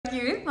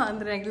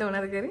පාන්දර නැගිලා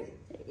මොනවද කරේ?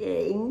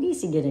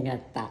 ඉංග්‍රීසි ඉගෙන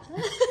ගත්තා.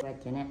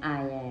 වචන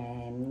I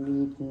am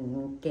with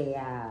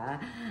Ekka.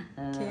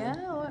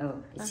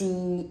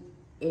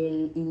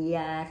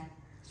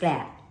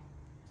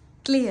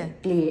 CLER.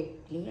 Clear.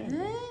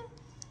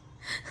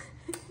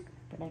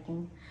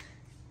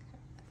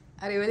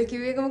 අර වෙල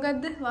කිව්වේ එක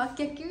මොකද්ද?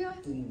 වාක්‍යයක් කිව්වේ?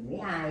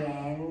 I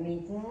am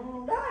with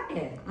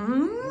daughter.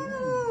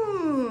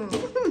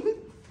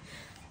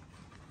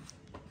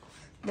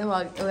 දැන්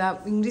ඔයා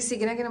ඉංග්‍රීසි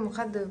ඉගෙනගෙන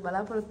මොකද්ද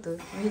බලාපොරොත්තු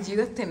මේ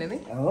ජීවත් වෙන්නේ නේ?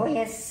 Oh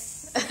yes.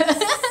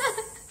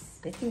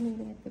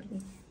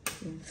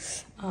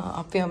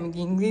 අපේ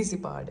අම්මගේ ඉංග්‍රීසි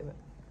පාඩම.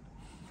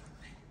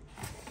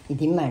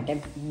 ඉතින් මට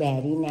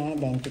බැරි නෑ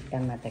දැන් ටිකක්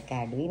මතක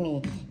අඩුයි මේ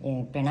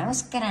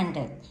ප්‍රොනවුන්ස් කරන්න.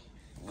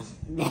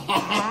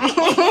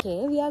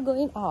 Okay, we are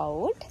going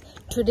out.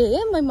 Today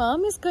my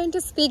mom is going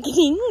to speak in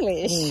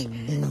English.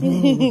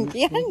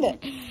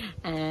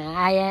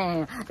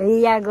 We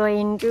are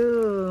going to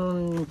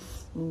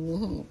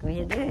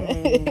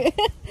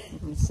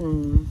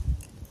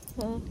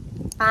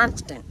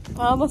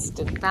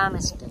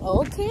Palmerston.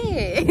 Okay.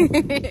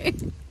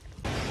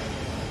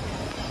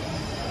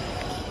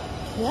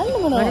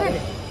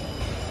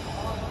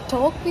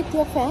 Talk with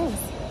your fans.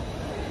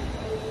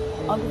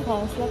 Our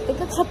fans like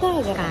එක කතා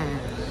කරා.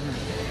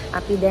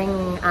 අපි දැන්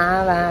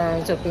ආවා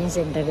shopping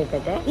center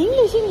එකට.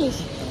 English.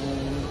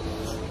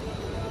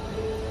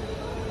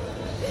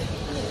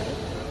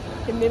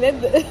 එන්නේ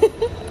නැද්ද?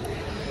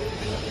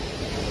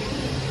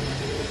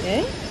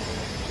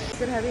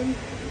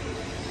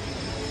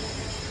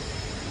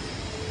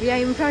 We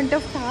are in front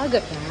of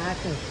Target.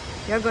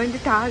 We are going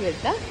to Target,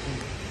 huh?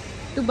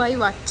 To buy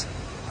what?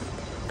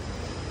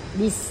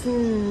 This.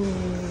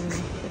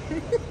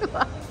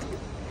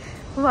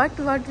 What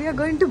we are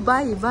going to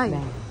buy?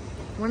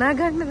 මොනා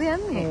ගන්නද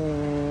යන්නේ?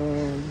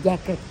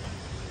 Jacket.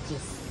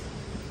 Yes.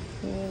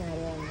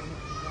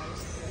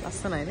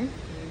 ලස්සනයි නේ?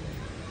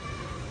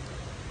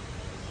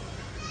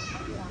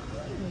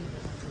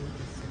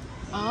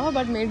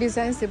 but මේ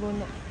designs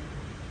තිබුණා.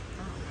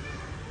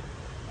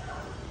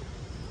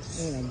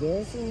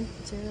 jersey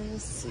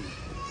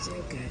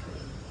jacket.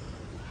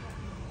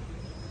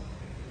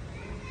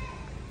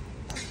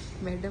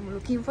 Madam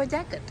looking for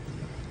jacket.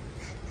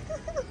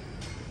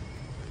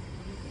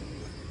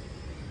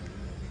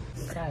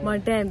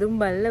 මට ඇඳුම්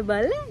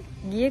බලලා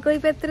ගියේ කොයි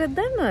පැත්තටද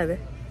දන්නවද?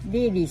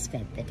 ladies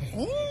පැත්තට.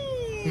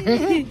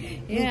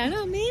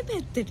 යනවා මේ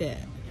පැත්තට.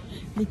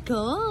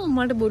 නිකෝ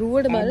මට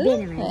බොරුවට බලලා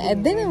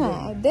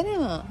ඇදෙනවා. දැන්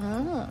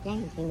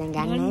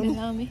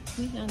ගන්නයි.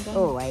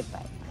 Oh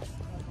wifi.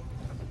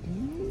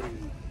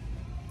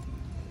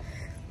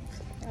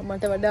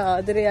 මට වඩා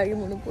ආදරේ යාගේ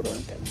මුණු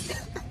පුරවන්ට.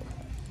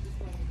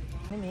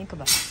 මේක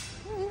බලන්න.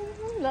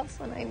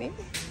 ලස්සනයි නේ.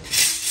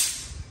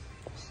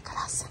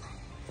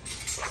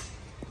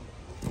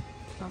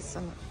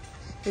 ලස්සන.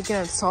 ඒක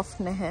soft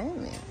නැහැ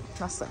මේ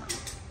ලස්සන.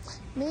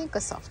 මේක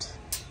soft.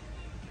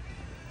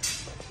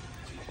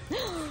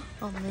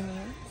 අම්මේ.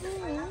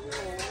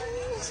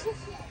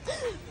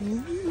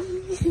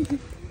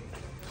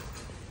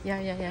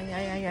 Yeah.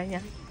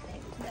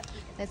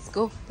 Let's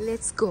go.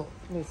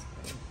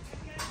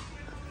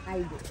 I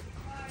do.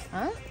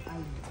 Huh?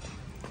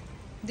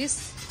 This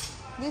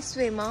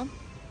way, Mom.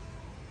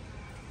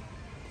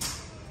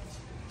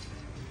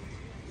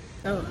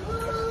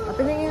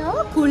 අපි දැන්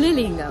ආවා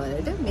කුලලිංගා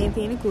වලට. මේ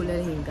තියෙන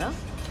කුලලිංගා.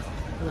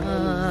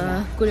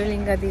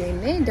 කුලලිංගා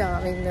තියෙන්නේ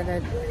ඩාවින්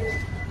වලට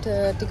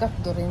ටිකක්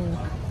දුරින්.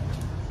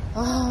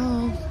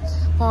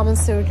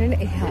 පාමස්ටර්ටන්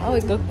එහා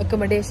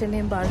accommodation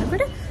එකෙන්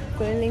බලනකොට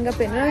කුලලිංගා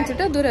පෙන්වන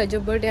චුට්ට දුර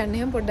ජොබ් වලට යන්න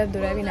එහෙම පොඩ්ඩක්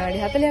දුර විනාඩි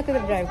 40ක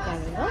විතර drive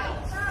කරනවා.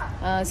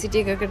 සිටි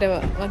එකකට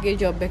වගේ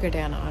ජොබ් එකට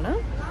යනවා නම්.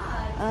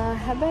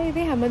 හැබැයි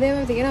ඉතින් හැමදේම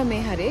තියෙනවා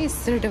මේ හරිය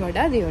ඉස්සරට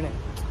වඩා දියුණු.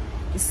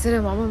 ඉස්සර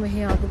මම මෙහි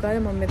ආපු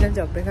කාලේ මම මෙතන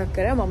ජොබ් එකක්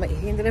කරා. මම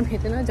එහෙ ඉඳලා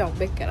මෙතන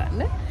ජොබ් එක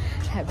කරන්න.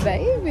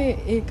 හැබැයි මේ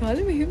ඒ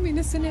කාලේ මෙහෙම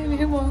මිනිස්සු නෑ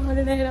මෙහෙම වාහන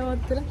නෑ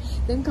නවත්තලා.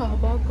 දැන්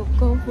කාබාක්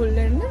ඔක්කොම ෆුල්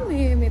වෙන්න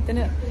මේ මෙතන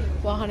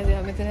වාහන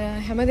දෙනවා. මෙතන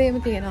හැමදේම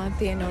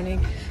තියෙනවනේ.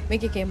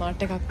 මේක එකේ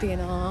මාර්ට් එකක්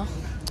තියෙනවා.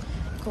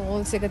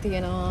 කෝල්ස් එක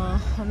තියෙනවා.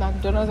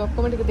 මැක්ඩොනල්ඩ්ස්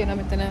ඔක්කොම ටික තියෙනවා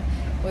මෙතන.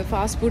 ඔය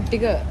ෆාස්ට් ෆුඩ්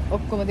ටික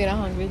ඔක්කොම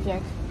තියෙනවා. හංග්‍රි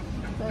ජැක්,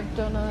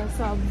 මැක්ඩොනල්ඩ්ස්,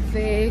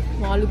 සබ්වේ,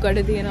 මාළු කඩ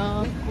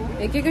තියෙනවා.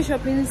 එක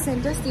shopping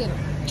centers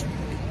තියෙනවා.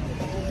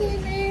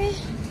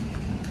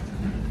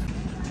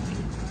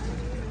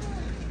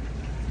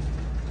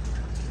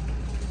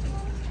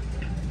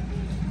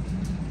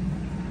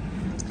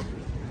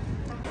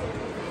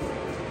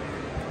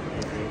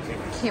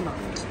 Came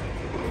out.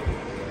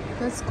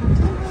 Let's go.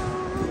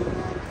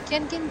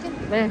 Can.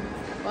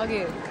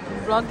 Okay.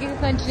 Vlogging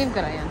continue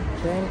करा यार.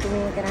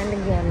 Continue कराने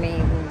गया मैं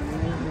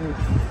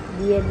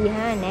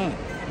दिया ने.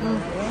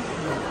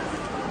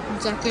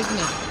 Jacket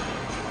ने.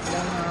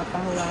 දැන්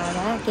ආපහු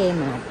ආවා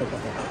කේමාර්ට්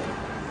එකට.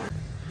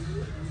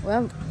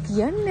 ඔයා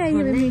කියන්නේ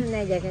අයියේ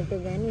මේ ජැකට්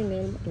එක ගන්නේ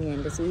මේ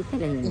නියන්ට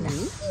සීතලින්දා.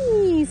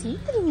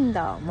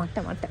 සීතලින්දා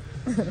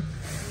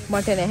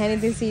මට නැහැනේ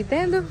ඉතින් සීත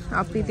ඇඳුම්.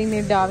 අපි ඉතින්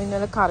මේ ඩාවින්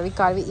වල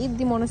කරවි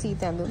ඉද්දි මොන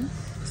සීත ඇඳුම්.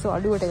 සෝ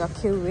අඩුවට එකක්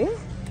හෙව්වේ.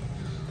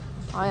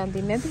 ආය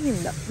අඳින්න නැති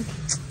හින්දා.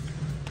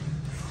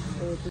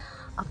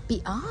 අපි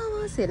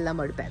ආවා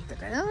සෙල්ලම්බඩු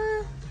පැත්තට.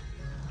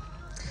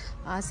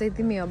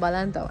 ආසෙති මේවා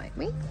බලන්න තමයි.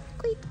 මේ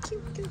කොයි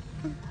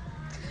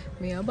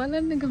මේවා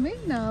බලන්න ගමේ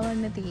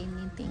නාවන්න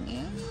තියෙන්නේ ඉතින්.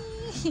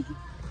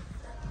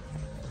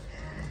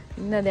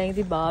 ඉන්න දැන්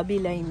ඉතින්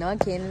බාබිලා ඉන්නවා,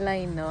 කෙන්ලා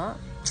ඉන්නවා.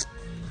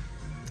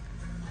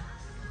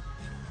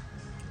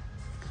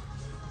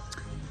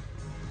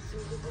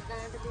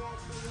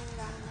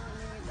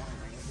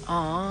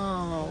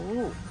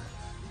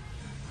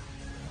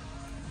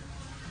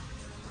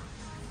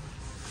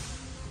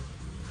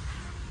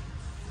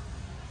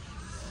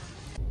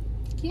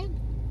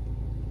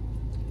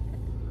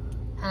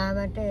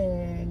 ආවට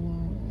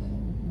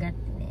ගත්තේ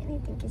නෑ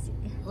ඉතින්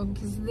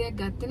කිසි දෙයක්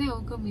ගත්තේ නෑ.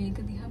 ඕක මේක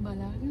දිහා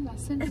බලාගෙන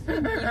ලස්සනට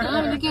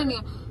ඉන්නවා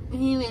කියන්නේ.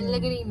 මෙහෙම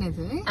එල්ලගෙන ඉන්නේ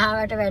නැතුව.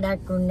 ආවට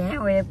වැඩක් උන්නේ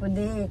නෑ. ඔය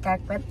පුදේ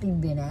එකක්වත්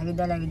තිබ්බේ නෑ.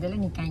 විදලා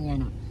නිකන්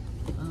යනවා.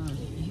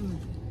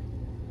 එහෙමද?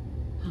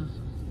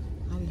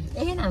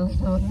 එහෙනම්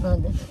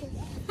මොනවද?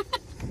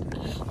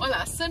 ඔය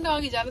ලස්සනට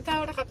වගේ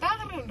ජනතාවට කතා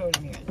කරන්න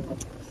ඕනේ නිකන්.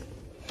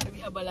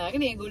 දිහා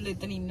බලාගෙන ඒගොල්ලෝ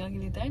එතන ඉන්නවා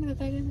කියලා හිතාගෙන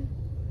කතා කරන්නේ.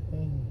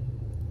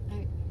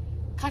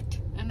 කට්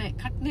නෑ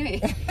කට් නෙවෙයි.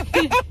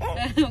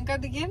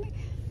 මොකක්ද කියන්නේ?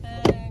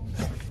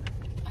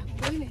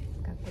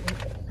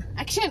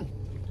 ඇක්ෂන්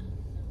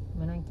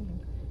මොනවද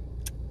කියන්නේ?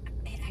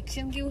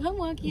 ඇක්ෂන් කිව්වම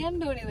මොකක් කියන්න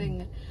ඕනේ දැන්?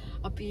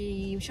 අපි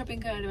shopping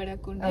කරන්න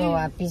වැඩක් උන්නේ. ඔව්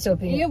අපි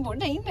shopping. ඊය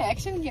පොඩ්ඩක් ඉන්න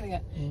ඇක්ෂන් කියන එක.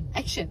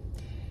 ඇක්ෂන්.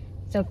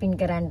 shopping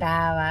කරන්න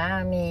ආවා.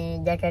 මේ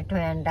ජැකට්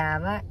හොයන්න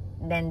ආවා.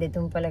 දැන්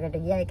දෙතුන් පොලකට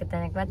ගියා. එක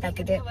තැනකවත්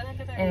අපිට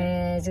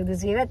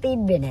සුදුසු ඒවා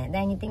තිබ්බේ නෑ.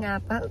 දැන් ඉතින්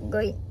ආපහු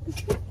ගොයි.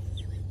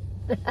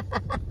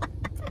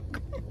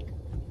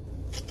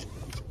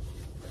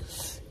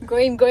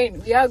 Going.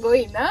 We are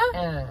going, huh?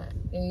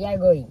 We are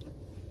going.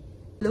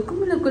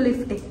 ලොකු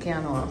ලිෆ්ට් එකක්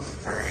යනවා.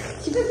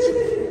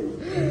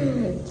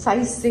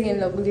 සයිස් එකෙන්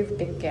ලොකු ලිෆ්ට්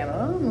එකක්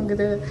යනවා.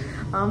 මොකද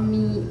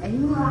අම්මි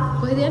ඇයිවා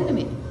කොහෙද යන්නේ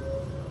මේ?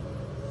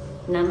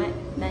 නම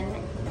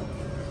දන්නේ.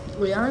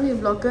 ඔයානේ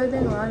බ්ලොගර්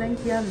දැන් ඔයාලන්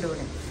කියන්න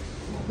ඕනේ.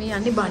 මේ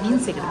යන්නේ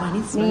බනින්ස් එකට.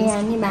 මේ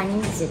යන්නේ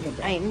බනින්ස් එකට.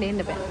 එන්න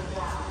බෑ.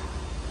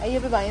 අයිය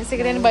අපි බයින්ස්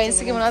එකට යන්නේ. බයින්ස්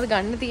එකේ මොනවද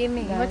ගන්න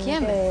තියෙන්නේ? ඒවා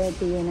කියන්න.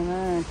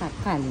 තියෙනවා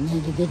තක්කාලි.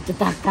 මේක දෙච්ච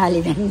තක්කාලි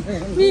දැන්.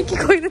 මේකේ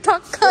කොයිද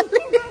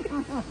තක්කාලි?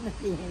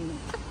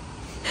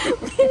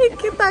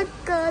 මේකේ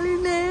තක්කාලි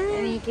නෑ.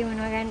 මේකේ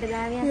මොනව ගන්නද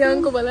දාවියක්?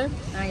 යන්කෝ බලන්න.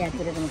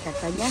 යතුරටම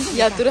තක්කාලි ගන්න.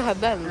 යතුර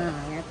හදන්න.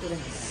 යතුර.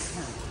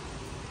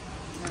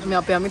 මේ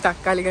අපේ අම්මි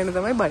තක්කාලි ගන්න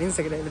තමයි බනින්ස්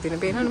එකට ඇවිල්ලා තියෙන.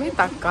 පේනවනේ මේ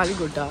තක්කාලි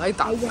ගොඩායි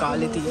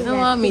තක්කාලි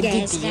තියෙනවා, මිදි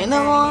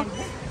තියෙනවා.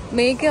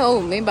 මේක ඔව්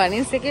මේ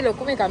බනින්ස් එකේ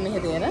ලොකුම එකක් මෙහෙ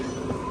තියෙන.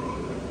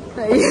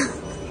 අයියෝ.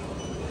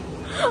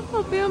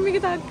 අපේ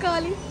අම්මිගේ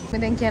තක්කාලි. මම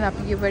දැන් කියන්නේ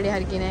අපි ගිය වැඩේ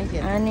හරි ගියේ නෑ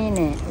කියලා. අනේ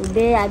නෑ.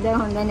 උදේ අද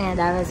හොඳ නෑ.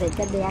 දවස් එක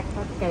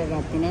දෙකක්වත්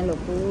කරගත්තේ නෑ.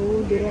 ලොකු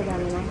දුර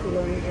ගමනක්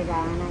කිලෝමීටර්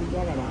ගාණක්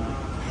ගියා වැඩන්නේ.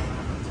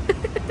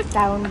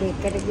 ටවුන්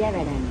දෙකකට ගියා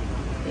වැඩන්නේ.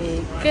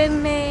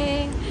 ඒකනේ.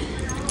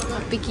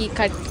 අපි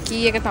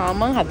කී එක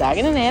තාම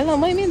හදාගෙන නෑ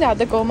ළමයි මේ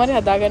අද කොහොම හරි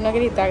හදා ගන්නවා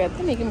කියලා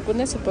හිතාගත්තා. මේක මොකුත්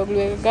නෑ සුපර්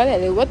ග්ලූ එකක් ගාලා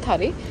ඇලෙව්වත්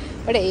හරි.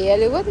 බට ඒ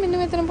ඇලෙව්වත් මෙන්න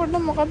මෙතන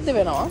පොඩ්ඩක් මොකක්ද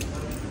වෙනවා.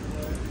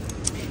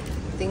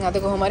 ඉතින් අද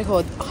කොහොම හරි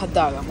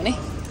හදාගමු නේ.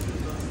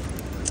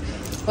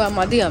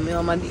 මදි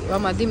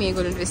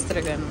මේගොල්ලන්ට විස්තර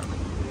කරනවා.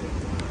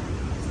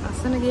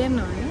 අස්සන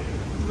කියනවා නේ.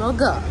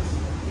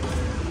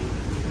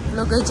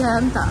 බ්ලොගර්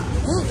ජයන්තා.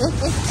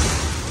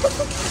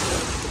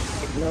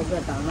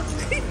 බ්ලොගර් තමයි.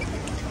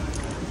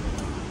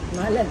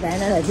 මල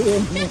බැනලා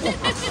තියෙන්නේ.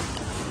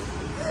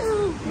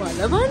 මල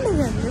බන්න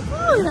ගන්න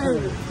එපා.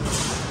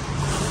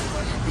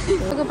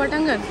 ඔක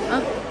පටන් ගන්න.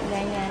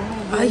 දැන් යන්නේ.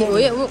 අයියෝ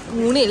ඔය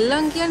මූණේ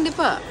එල්ලන් කියන්න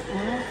එපා.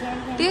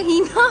 ටික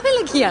hina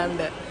වෙලා කියන්න.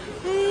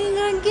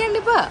 කියන්න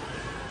එපා.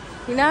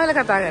 hina වෙලා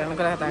කතා කරන්න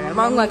කතා කරන්න.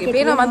 මං වගේ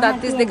පේනවා මං දත්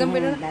 32ම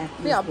පේනවා.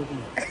 මේ අපු.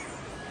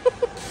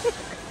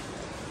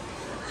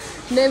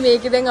 නේ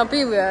මේක දැන් අපි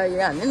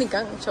යන්නේ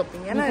නිකන්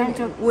shopping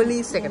යනවා.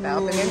 වොලිස් එකට.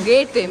 අපේ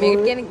ගේට්වේ මේක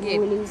කියන්නේ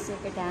ගේට්. වොලිස්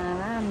එකට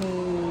ආවා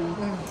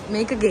මේ.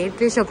 මේක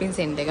ගේට්වේ shopping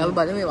center එක. අපි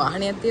බලමු මේ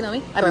වාහනයක් තියෙනවා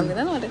මේ. අරන්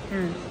දෙනවද?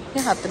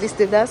 මේ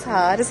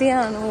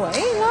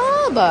 42490යි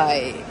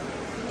ලාභයි.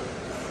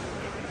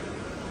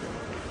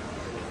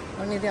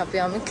 අනේ ඉතින් අපි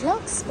ආමේ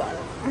ක්ලොක්ස්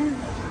බලමු.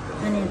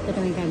 අනේ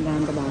ඇත්තටම එකක්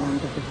ගන්න බලන්න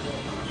කිව්වා.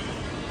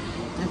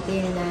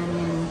 අපේ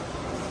දාන්නේ.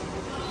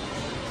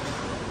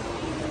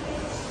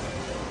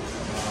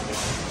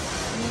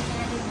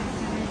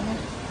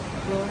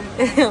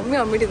 අම්මේ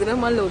අම්මිට හිතනවා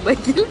මම ලෝබයි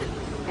කියලා.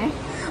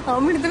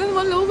 අම්මිට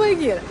හිතනවා මම ලෝබයි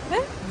කියලා.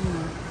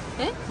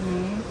 ඈ?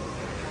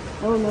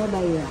 ඔව්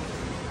ලෝබයි.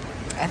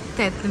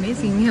 ඇත්ත මේ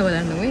සිංහ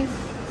බලන්න ඔය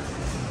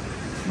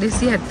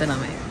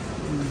 279.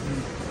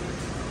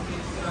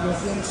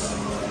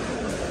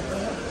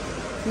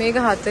 මේක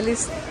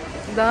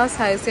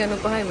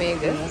 40695යි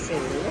මේක.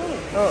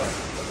 ඔව්.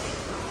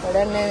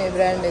 වඩන්නේ මේ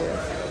බ්‍රෑන්ඩ් එක.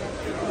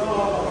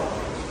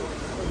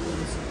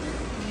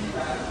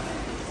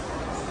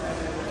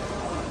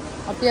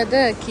 අපි අද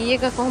කී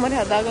එක කොහොම හරි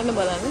හදාගන්න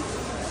බලන්න.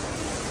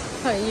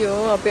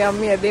 අයියෝ අපේ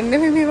අම්මිය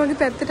ඇදෙන්නේ මේ වගේ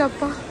පැත්තට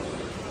අප්පා.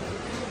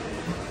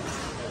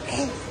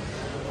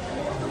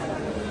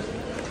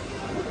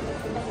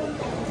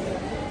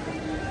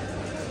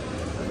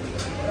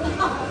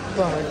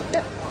 බඩ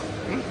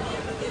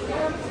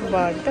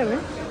පාට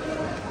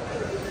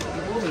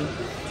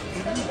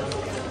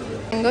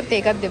එංගොත්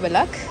ඒකත්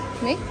දෙබලක්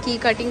මේ කී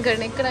කටින්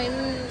කරන එක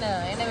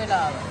එන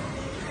වෙලාව.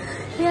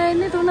 එයා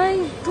එන්නේ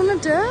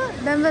 3ට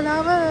දැන්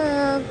වෙලාව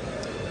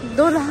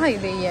 12යි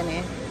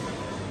දෙයනේ.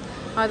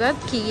 අදත්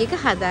කී එක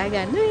හදා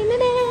ගන්න වෙන්නේ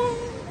නෑ.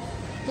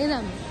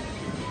 එනම්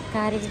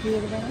කාර් එක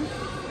කීයද බලන්න.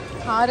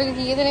 කාර් එක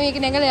කීයද මේක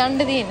නැගලා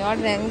යන්න තියෙනවා.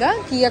 වට නැංගා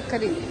කීයක්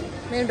හරි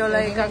මේ ඩොලර්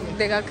එකක්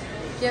දෙකක්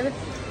කියද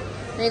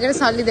මේකට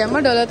සල්ලි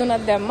දැම්මා ඩොලර් 3ක්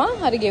දැම්මා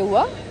හරි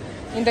ගෙව්වා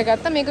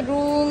ඉඳගත්තා මේක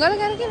රූම්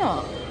ගාලා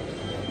කරකිනවා.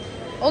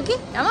 ඕකේ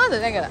යනවාද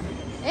නැගලා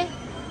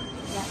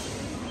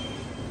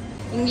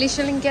ඉංග්‍රීසි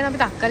වලින් කියන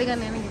අපිට අක්කරි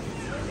ගන්න යන්නේ.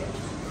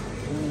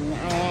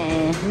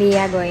 We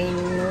are going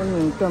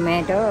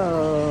tomato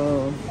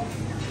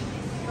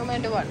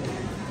what?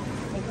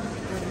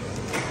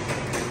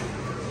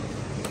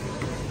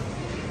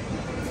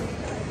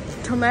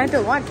 Tomato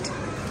what?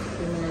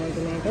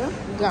 Tomato.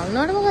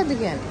 ගන්නවට මොකද්ද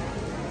කියන්නේ?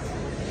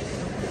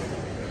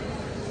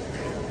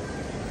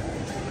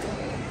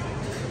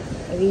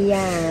 We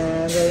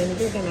are going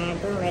to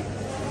tomato wet.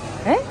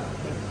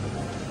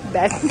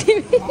 That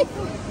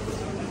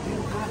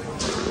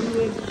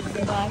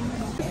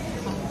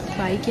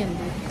buy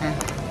කියන්නේ.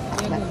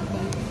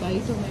 Buy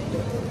tomato.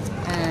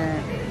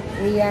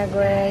 We are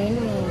going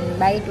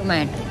buy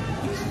tomato.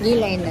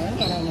 ගිහලා ඉන්න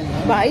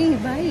යනවා. buy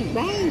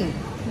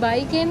buy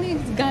කියන්නේ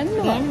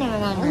ගන්නවා.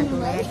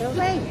 tomato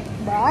buy.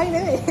 buy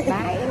නෙවෙයි.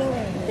 buy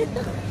නෙවෙයි.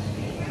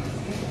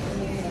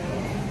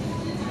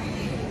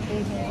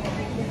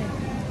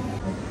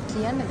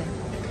 කියන්නද?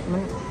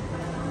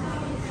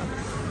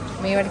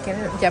 මේවට කියන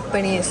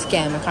ජපනීස්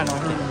කෑම කනවා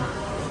කියන්නේ.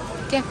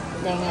 කිය.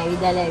 දැන්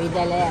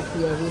ඇවිදලා අපි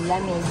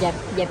ඇවිල්ලා මේ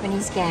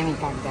ජපනීස් කෑම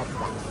එකක්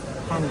ගත්තා.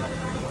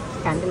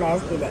 කන්න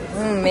ලෑස්ති දැන්.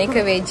 මේක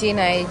වෙජි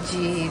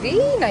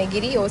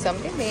නයිගිරි or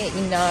something මේ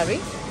ඉනාරි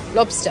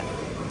lobster.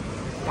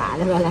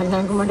 කාලා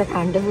බලන්නම්කො මට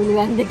කන්න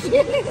පුළුවන්ද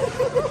කියලා.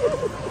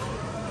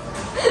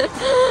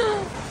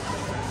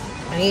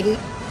 Very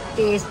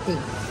tasty.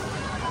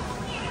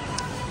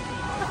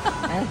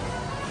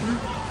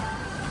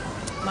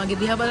 මගේ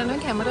දිහා බලනවා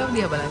කැමරාව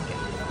දිහා බලන්න.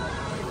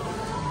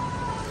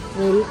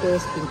 Very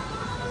tasty.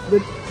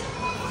 Good.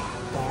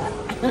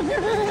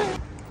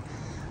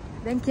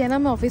 දැන්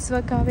කියනම ඔෆිස්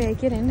වර්ක් ආවේ ඇයි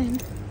කියලා එන්නේ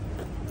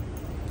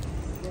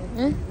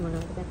ඈ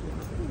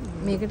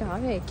මේකට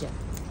ආවේ ඇයි කියලා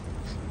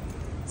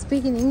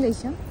speak in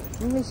english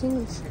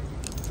english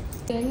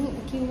දැන්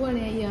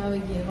කිව්වනේ ඇයි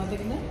ආවේ කියලා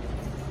මතක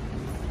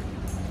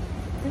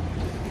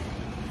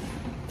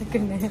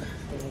නැහැ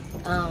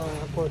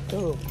photo.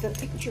 The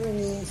picture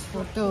means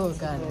photo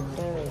ගන්න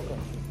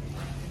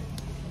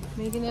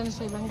මේකනේ අර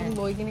ශ්‍රී ලංකන්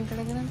බොයි කෙනෙක්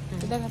කරගෙන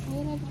ඉඳලා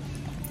ගත්තා නේද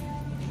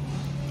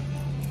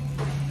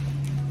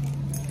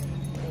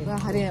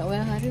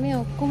ඔයා හරිනේ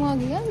ඔක්කොම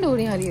ගියන්න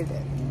ඕනේ හරියට.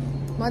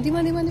 මදි.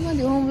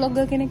 ඔහොම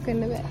vlogger කෙනෙක්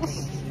වෙන්න බෑ.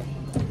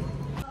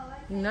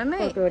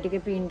 නෑ. ෆොටෝ ටික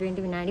print වෙන්න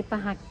විනාඩි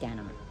 5ක්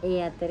යනවා. ඒ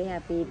අතරේ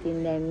අපි ඉතින්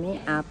දැන් මේ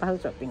ආපහු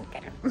shopping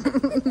කරමු.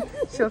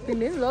 shopping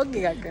නේ vlog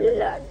එකක්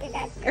කරනවා.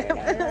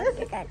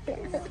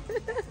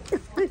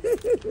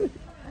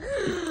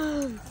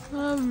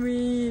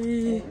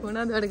 අම්මී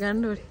මොනවද වල ගන්න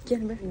ඕනේ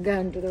කියන්න බෑ.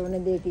 ගන්න ඕන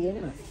දේ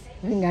තියෙනවා.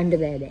 ගන්න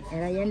බෑ දැන්.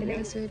 එරා යන්න බෑ.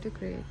 That's way to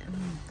create.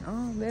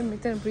 දැන්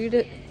මෙතන breed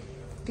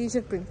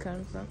t-shirt print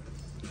කරනවා.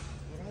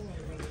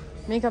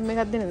 මේකක්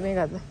දෙන්නද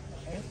මේකක්ද?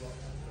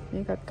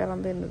 මේකක්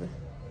කරන් දෙන්නද?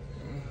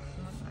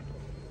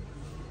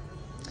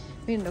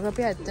 මින්නක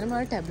අපි ඇත්තටම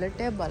ආ ටැබ්ලට්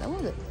එකක්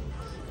බලමුද?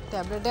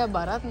 ටැබ්ලට් එක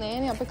බරත්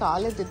නෑනේ අපේ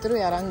කාලෙත් විතර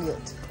අරන්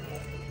ගියොත්.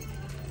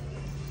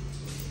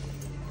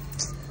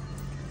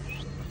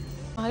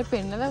 හරි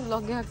පෙන්නලා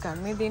vlog එකක් ගන්න.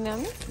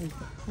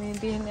 මේ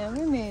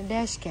තියෙන්නේ මේ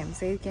dash cams.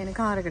 ඒ කියන්නේ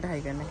කාර් එකට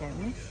හයි කරන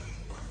කැම්නේ.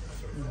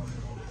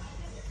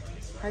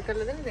 හයි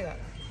කරලා දෙන්න දෙක.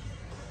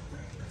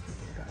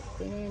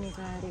 නේ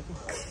කාර් එක.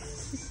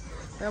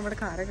 අපිට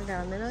කාර් එක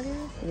ගන්න දෙනවා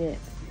කියන්නේ.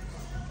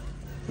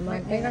 මම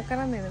එකක්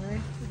කරන් දෙන්න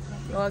මේ.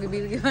 ඔයාගේ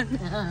බිල් ගෙවන්න.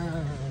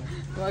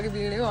 ඔයාගේ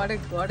බිල් එක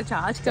ඔයාට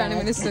charge කරන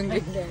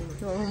මිනිස්සුන්ගේ.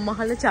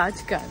 මහල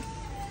charge කරන.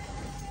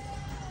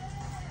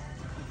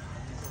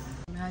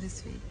 very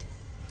sweet.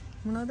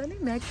 මොනවද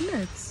නේ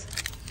magnets.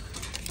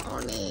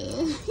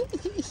 ඕනේ.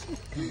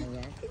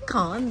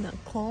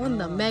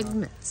 කාන්දා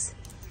magnets.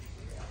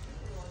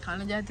 කන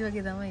જાති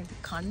වගේ තමයි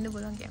කන්න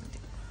බලන් කැමති.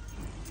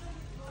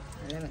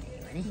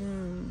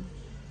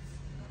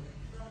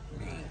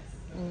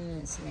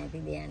 ස්නැපි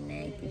දෙයක්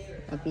නැහැ ඉතින්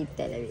අපිත්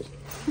තැලවේ.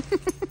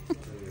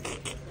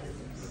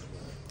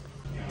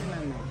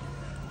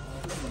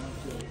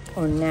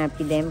 ඔන්න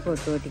අපි දැන්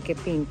ෆොටෝ ටික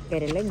print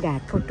කරලා ගත්තා.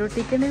 ෆොටෝ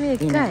ටික නෙමෙයි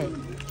එකයි.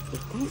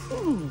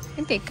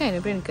 එකයි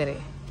print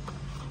කරේ.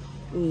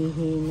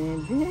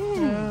 එහෙමද?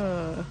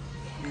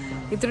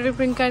 ඉතුරු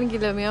print කරන්න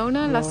කියලා මේ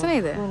වුණා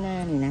ලස්සනයිද?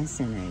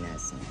 ලස්සනයි.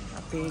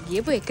 අපි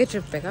ගියපු එක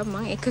trip එකක් මම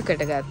එකකට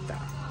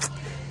ගත්තා.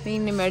 මේ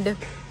ඉන්නේ මැඩම්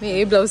මේ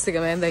ඒ බ්ලවුස් එක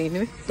මම දැන්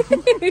ඉන්නේ.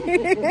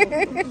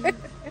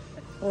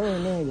 Oh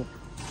no.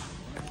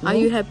 Are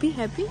you happy?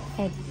 Happy.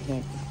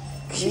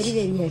 Very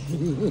happy.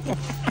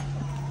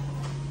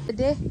 The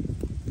day.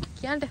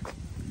 කියන්න.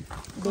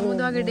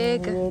 කොහොමද වගේ day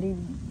එක? Very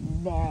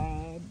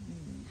bad.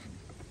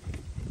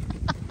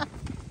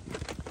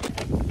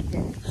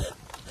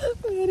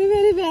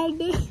 very bad.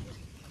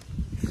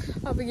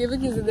 අපි ගෙව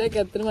කිසි දෙයක්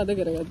ඇත්තට මතක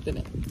කරගත්තේ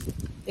නැහැ.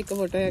 එක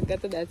ෆොටෝ එකක්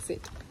ගත්තා that's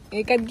it.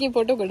 ඒකත් ගියේ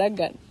ෆොටෝ ගොඩක්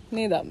ගන්න.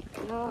 නේද අම්ම?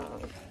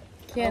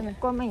 කියන්නේ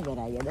ඔක්කොම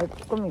ඉවරයි. අද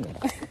ඔක්කොම ඉවරයි.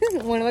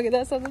 මොන වගේ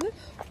දවසක්ද?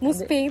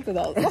 මුස්පේත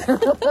දවස්.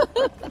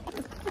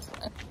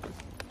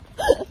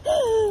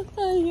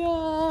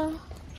 අයියා